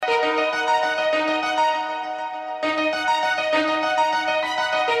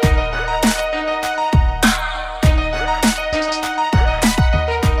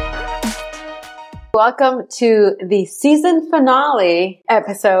welcome to the season finale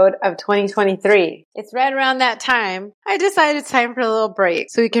episode of 2023. It's right around that time. I decided it's time for a little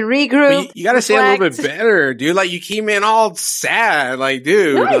break so we can regroup. You gotta say it a little bit better, dude. Like, you came in all sad, like,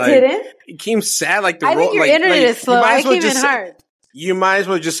 dude. No, I didn't. You came sad, like the I think your internet is slow. I came in hard. You might as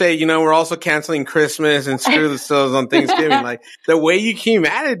well just say, we're also canceling Christmas and screw the sales on Thanksgiving. Like, the way you came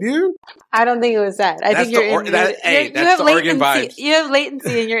at it, dude. I don't think it was that. I think you're that's the Oregon vibes. You have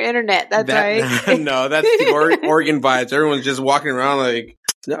latency in your internet. That's right. No, that's the Oregon vibes. Everyone's just walking around like,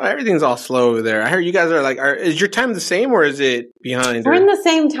 no, everything's all slow over there. I heard you guys are like, is your time the same or is it behind? We're in the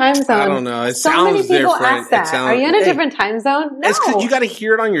same time zone. I don't know. It so sounds many people different. ask that. Are you in a different time zone? No. It's because you got to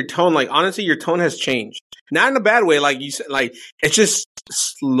hear it on your tone. Like, honestly, your tone has changed. Not in a bad way. Like you said, like, it's just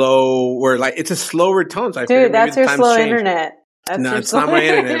slow or like, it's a slower tone. So dude, that's your slow internet. No, it's not my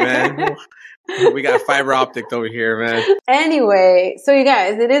internet, man. We got fiber optic over here, man. Anyway, so you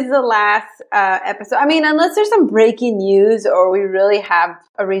guys, it is the last episode. I mean, unless there's some breaking news or we really have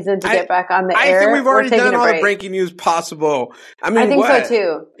a reason to get back on the air. I think we've already done all the breaking news possible. I think so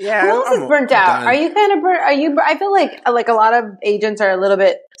too. Yeah. Who else is burnt out? Are you kind of burnt? I feel like a lot of agents are a little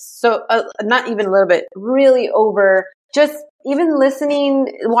bit not even a little bit, really over just even listening,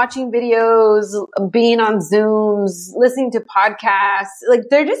 watching videos, being on Zooms, listening to podcasts, like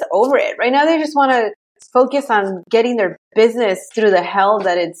they're just over it. Right now, they just want to focus on getting their business through the hell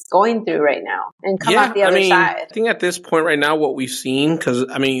that it's going through right now and come out the other side. I think at this point right now, what we've seen, because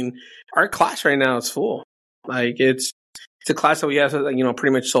our class right now is full. Like it's a class that we have,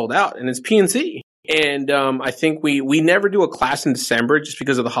 pretty much sold out, and it's PNC. And I think we never do a class in December just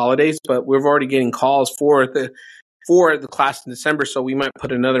because of the holidays, but we're already getting calls for the class in December, so we might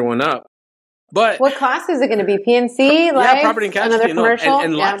put another one up. But what class is it going to be? PNC, life, property and casualty, another commercial,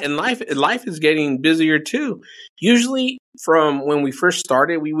 and life is getting busier too. Usually, from when we first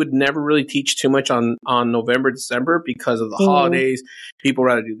started, we would never really teach too much on November, December because of the holidays. People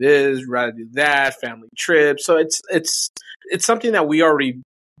rather do this, rather do that, family trips. So it's something that we already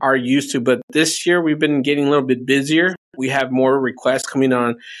are used to. But this year, we've been getting a little bit busier. We have more requests coming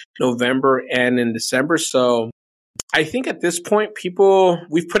on November and in December. So I think at this point,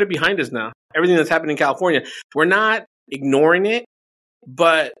 we've put it behind us now. Everything that's happening in California, we're not ignoring it,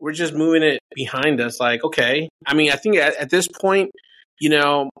 but we're just moving it behind us. Like, okay. I mean, I think at this point,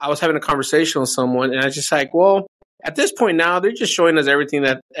 I was having a conversation with someone and I was just like, well, at this point now, they're just showing us everything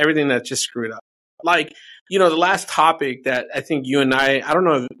that's just screwed up. Like, the last topic that I think you and I don't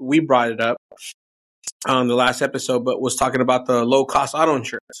know if we brought it up on the last episode, but was talking about the low cost auto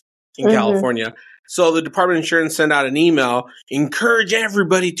insurance in California. So the Department of Insurance sent out an email, encourage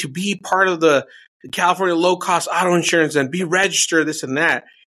everybody to be part of the California low-cost auto insurance and be registered, this and that.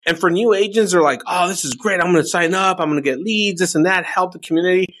 And for new agents, they're like, oh, this is great. I'm going to sign up. I'm going to get leads, this and that, help the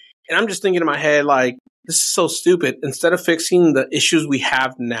community. And I'm just thinking in my head, like, this is so stupid. Instead of fixing the issues we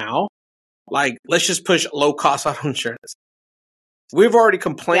have now, like, let's just push low-cost auto insurance. We've already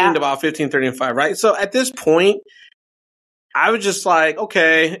complained about 15, 30, and 5, right? So at this point, I was just like,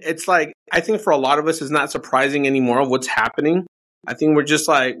 okay, it's like, I think for a lot of us, it's not surprising anymore what's happening. I think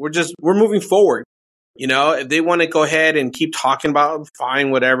we're moving forward. If they want to go ahead and keep talking about,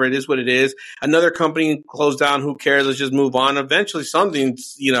 fine, whatever, it is what it is. Another company closed down, who cares? Let's just move on. Eventually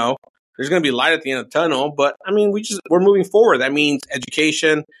something's, there's going to be light at the end of the tunnel. But I mean, we're moving forward. That means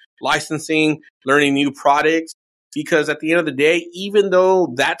education, licensing, learning new products. Because at the end of the day, even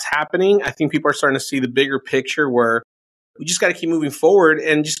though that's happening, I think people are starting to see the bigger picture where we just got to keep moving forward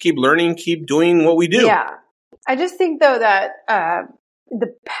and just keep learning, keep doing what we do. Yeah. I just think, though, that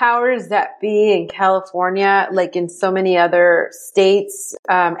the powers that be in California, like in so many other states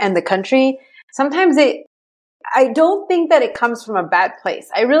and the country, sometimes I don't think that it comes from a bad place.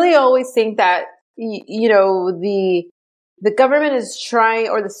 I really always think that, the government is trying,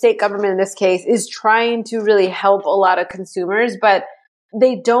 or the state government in this case, is trying to really help a lot of consumers, but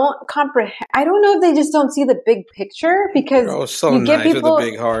they don't comprehend. I don't know if they just don't see the big picture because so you get nice people with a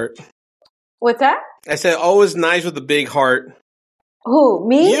big heart. What's that? I said always nice with a big heart. Who,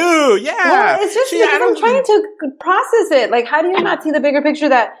 me? You, yeah. Well, it's just because I'm trying to process it. Like, how do you not see the bigger picture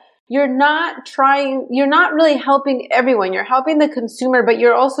that you're not really helping everyone. You're helping the consumer, but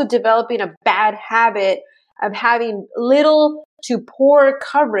you're also developing a bad habit of having little to poor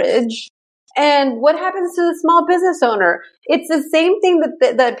coverage. And what happens to the small business owner? It's the same thing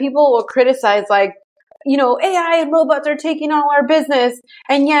that people will criticize, like, AI and robots are taking all our business,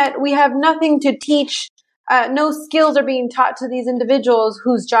 and yet we have nothing to teach. No skills are being taught to these individuals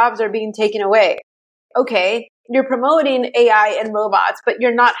whose jobs are being taken away. Okay, you're promoting AI and robots, but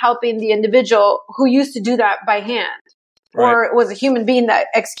you're not helping the individual who used to do that by hand, or was a human being that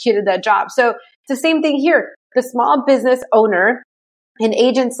executed that job. So the same thing here. The small business owner and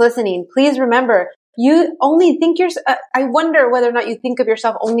agents listening, please remember, you only think I wonder whether or not you think of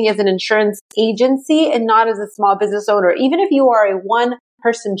yourself only as an insurance agency and not as a small business owner. Even if you are a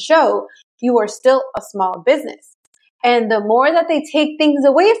one-person show, you are still a small business. And the more that they take things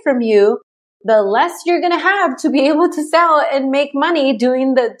away from you, the less you're going to have to be able to sell and make money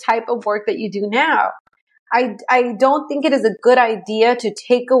doing the type of work that you do now. I don't think it is a good idea to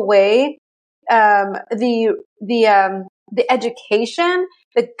take away the education,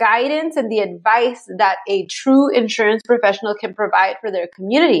 the guidance, and the advice that a true insurance professional can provide for their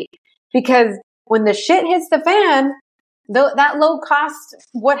community. Because when the shit hits the fan, that low cost,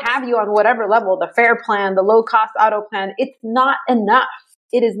 what have you, on whatever level, the fair plan, the low cost auto plan, it's not enough.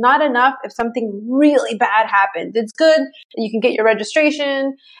 It is not enough if something really bad happens. It's good that you can get your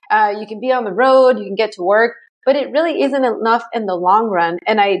registration, you can be on the road, you can get to work, but it really isn't enough in the long run.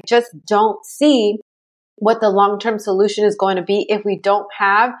 And I just don't see what the long-term solution is going to be if we don't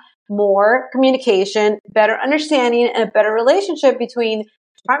have more communication, better understanding, and a better relationship between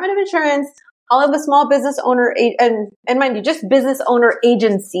Department of Insurance, all of the small business owner, and mind you, just business owner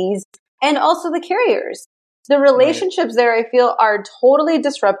agencies, and also the carriers. The relationships there, I feel, are totally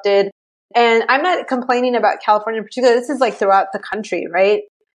disrupted. And I'm not complaining about California in particular. This is like throughout the country, right?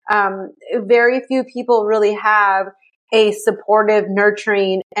 Very few people really have a supportive,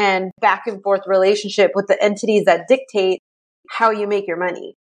 nurturing, and back and forth relationship with the entities that dictate how you make your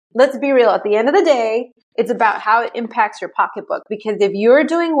money. Let's be real. At the end of the day, it's about how it impacts your pocketbook. Because if you're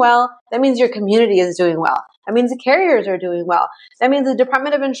doing well, that means your community is doing well. That means the carriers are doing well. That means the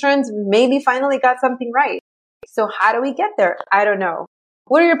Department of Insurance maybe finally got something right. So how do we get there? I don't know.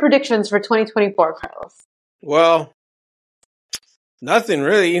 What are your predictions for 2024, Carlos? Well, nothing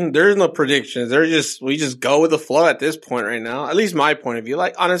really. There's no predictions. We just go with the flow at this point right now. At least my point of view.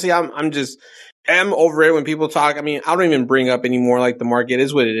 Like, honestly, I'm over it when people talk. I mean, I don't even bring up anymore, like, the market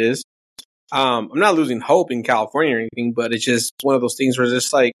is what it is. I'm not losing hope in California or anything, but it's just one of those things where it's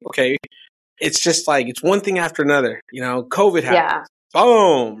just like, okay, it's just like, it's one thing after another. You know, COVID happens. Yeah.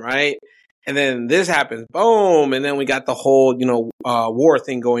 Boom, right? And then this happens, boom, and then we got the whole, war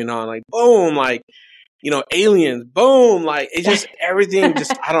thing going on, like, boom, like, aliens, boom, like, it just, everything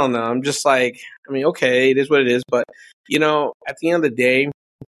just, I don't know, I'm just like, I mean, okay, it is what it is, but, at the end of the day,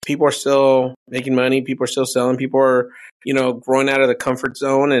 people are still making money, people are still selling, people are, growing out of the comfort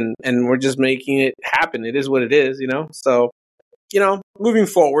zone, and we're just making it happen. It is what it is, so, moving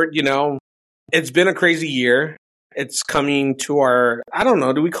forward, it's been a crazy year. It's coming to our, I don't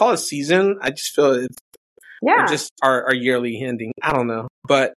know, do we call it season? I just feel it's just our yearly ending. I don't know.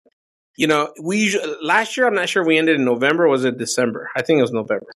 But, we usually, last year, I'm not sure if we ended in November. Or was it December? I think it was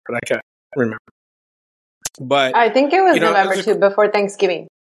November, but I can't remember. But I think it was November too, before Thanksgiving.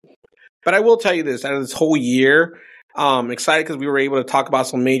 But I will tell you this, out of this whole year, excited because we were able to talk about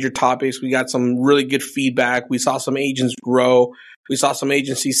some major topics. We got some really good feedback. We saw some agents grow. We saw some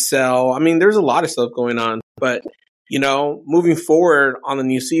agencies sell. I mean, there's a lot of stuff going on, but moving forward on the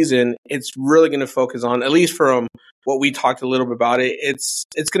new season, it's really going to focus on, at least from what we talked a little bit about it, it's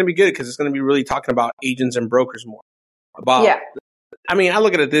going to be good because it's going to be really talking about agents and brokers more. I mean, I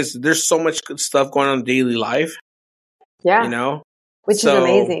look at it there's so much good stuff going on in daily life. Yeah. Which is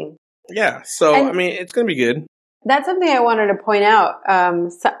amazing. Yeah. So, I mean, it's going to be good. That's something I wanted to point out.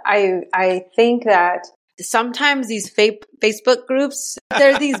 So I think that sometimes these Facebook groups,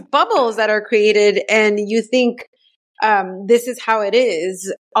 there are these bubbles that are created and you think, this is how it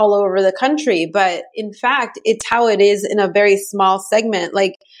is all over the country. But in fact, it's how it is in a very small segment.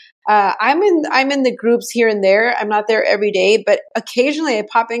 Like, I'm in the groups here and there. I'm not there every day, but occasionally I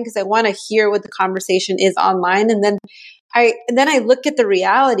pop in because I want to hear what the conversation is online. And then I look at the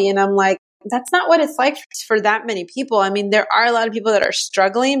reality and I'm like, that's not what it's like for that many people. I mean, there are a lot of people that are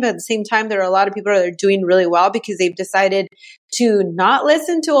struggling, but at the same time, there are a lot of people that are doing really well because they've decided to not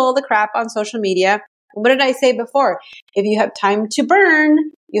listen to all the crap on social media. What did I say before? If you have time to burn,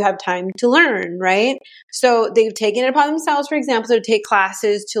 you have time to learn, right? So they've taken it upon themselves, for example, to take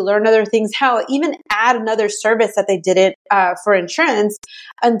classes, to learn other things, how even add another service that they didn't for insurance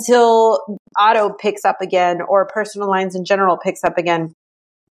until auto picks up again or personal lines in general picks up again.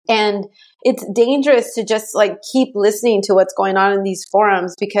 And it's dangerous to just like keep listening to what's going on in these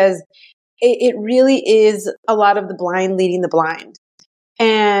forums because it really is a lot of the blind leading the blind.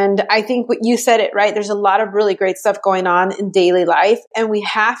 And I think what you said it right. There's a lot of really great stuff going on in daily life, and we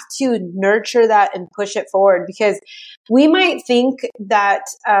have to nurture that and push it forward because we might think that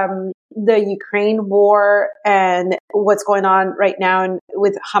the Ukraine war and what's going on right now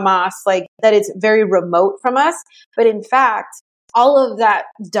with Hamas, like that it's very remote from us. But in fact, all of that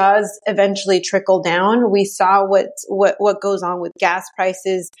does eventually trickle down. We saw what goes on with gas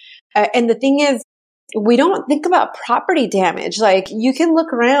prices. And the thing is, we don't think about property damage. Like, you can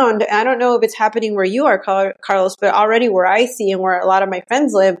look around. I don't know if it's happening where you are, Carlos, but already where I see and where a lot of my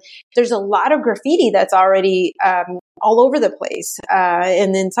friends live, there's a lot of graffiti that's already all over the place.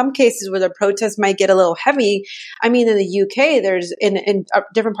 And in some cases where the protests might get a little heavy, I mean, in the UK, there's in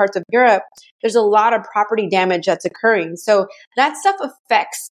different parts of Europe, there's a lot of property damage that's occurring. So that stuff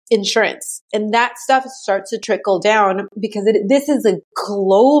affects insurance, and that stuff starts to trickle down because this is a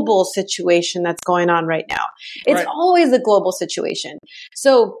global situation that's going on right now. It's always a global situation.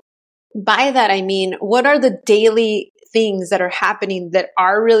 So by that, I mean, what are the daily things that are happening that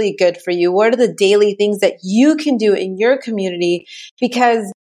are really good for you? What are the daily things that you can do in your community?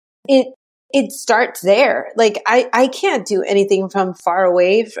 Because it starts there. Like, I can't do anything from far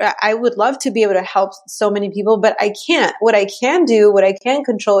away. I would love to be able to help so many people, but I can't. What I can do, what I can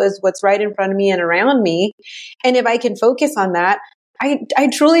control is what's right in front of me and around me. And if I can focus on that, I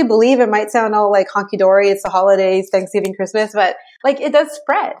truly believe, it might sound all like honky-dory, it's the holidays, Thanksgiving, Christmas, but like, it does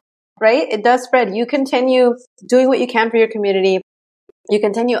spread, right? It does spread. You continue doing what you can for your community. You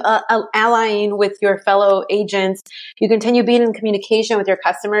continue allying with your fellow agents. You continue being in communication with your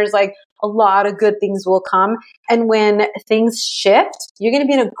customers. Like, a lot of good things will come. And when things shift, you're going to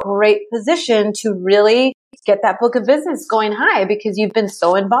be in a great position to really get that book of business going high because you've been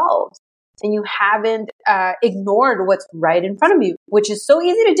so involved and you haven't ignored what's right in front of you, which is so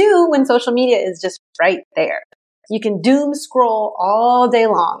easy to do when social media is just right there. You can doom scroll all day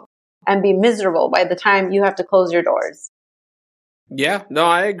long and be miserable by the time you have to close your doors. Yeah, no,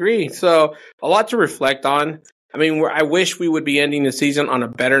 I agree. So a lot to reflect on. I mean, I wish we would be ending the season on a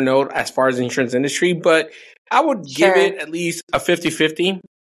better note as far as the insurance industry, but I would give it at least a 50-50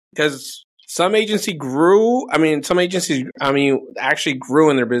 because some agencies actually grew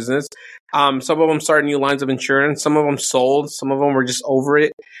in their business. Some of them started new lines of insurance. Some of them sold. Some of them were just over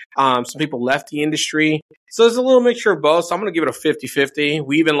it. Some people left the industry. So there's a little mixture of both. So I'm going to give it a 50-50.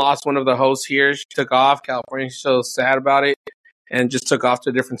 We even lost one of the hosts here. She took off. California, she's so sad about it and just took off to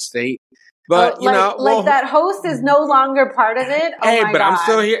a different state. But, that host is no longer part of it. Oh, hey, my but God. I'm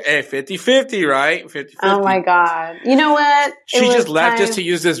still here. Hey, 50-50, right? 50-50. Oh my God. You know what? She just left just to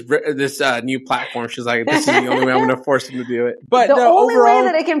use this new platform. She's like, this is the only way I'm going to force him to do it. But the only way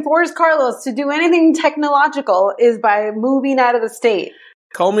that I can force Carlos to do anything technological is by moving out of the state.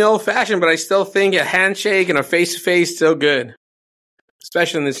 Call me old fashioned, but I still think a handshake and a face to face still good,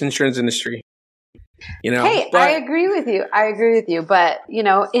 especially in this insurance industry. Hey, I agree with you. But,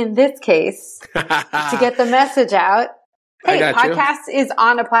 in this case, to get the message out, hey, podcast is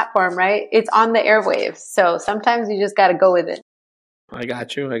on a platform, right? It's on the airwaves. So sometimes you just got to go with it. I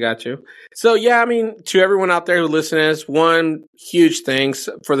got you. So, yeah, I mean, to everyone out there who listens, one huge thanks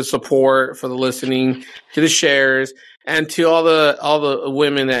for the support, for the listening, to the shares, and to all the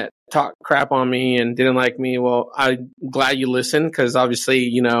women that talk crap on me and didn't like me. Well, I'm glad you listened because obviously,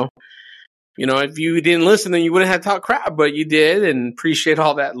 if you didn't listen, then you wouldn't have talked crap, but you did, and appreciate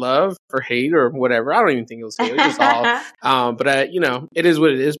all that love or hate or whatever. I don't even think it was hate. It was just all, but it is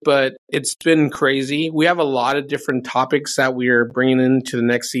what it is, but it's been crazy. We have a lot of different topics that we are bringing into the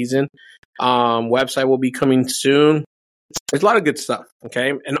next season. Website will be coming soon. There's a lot of good stuff.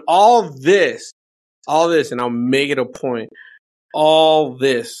 Okay. And all this, and I'll make it a point. All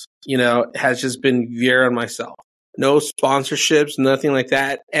this, has just been Viera and myself. No sponsorships, nothing like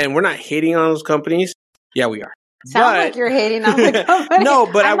that. And we're not hating on those companies. Yeah, we are. Sounds like you're hating on the company. No,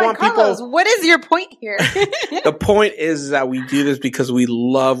 but I want Carlos, people. What is your point here? The point is that we do this because we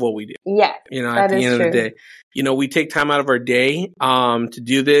love what we do. Yeah. At the end of the day. We take time out of our day to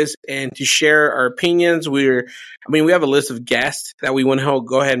do this and to share our opinions. We have a list of guests that we want to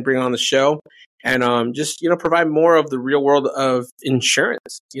go ahead and bring on the show. And just provide more of the real world of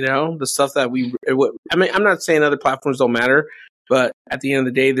insurance. The stuff that I'm not saying other platforms don't matter, but at the end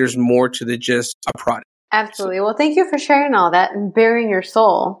of the day, there's more to just a product. Absolutely. Well, thank you for sharing all that and bearing your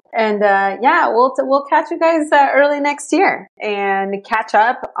soul. And we'll catch you guys early next year and catch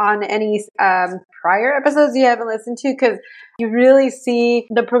up on any prior episodes you haven't listened to, because you really see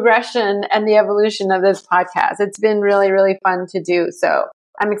the progression and the evolution of this podcast. It's been really, really fun to do. So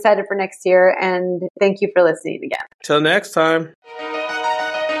I'm excited for next year, and thank you for listening again. Till next time.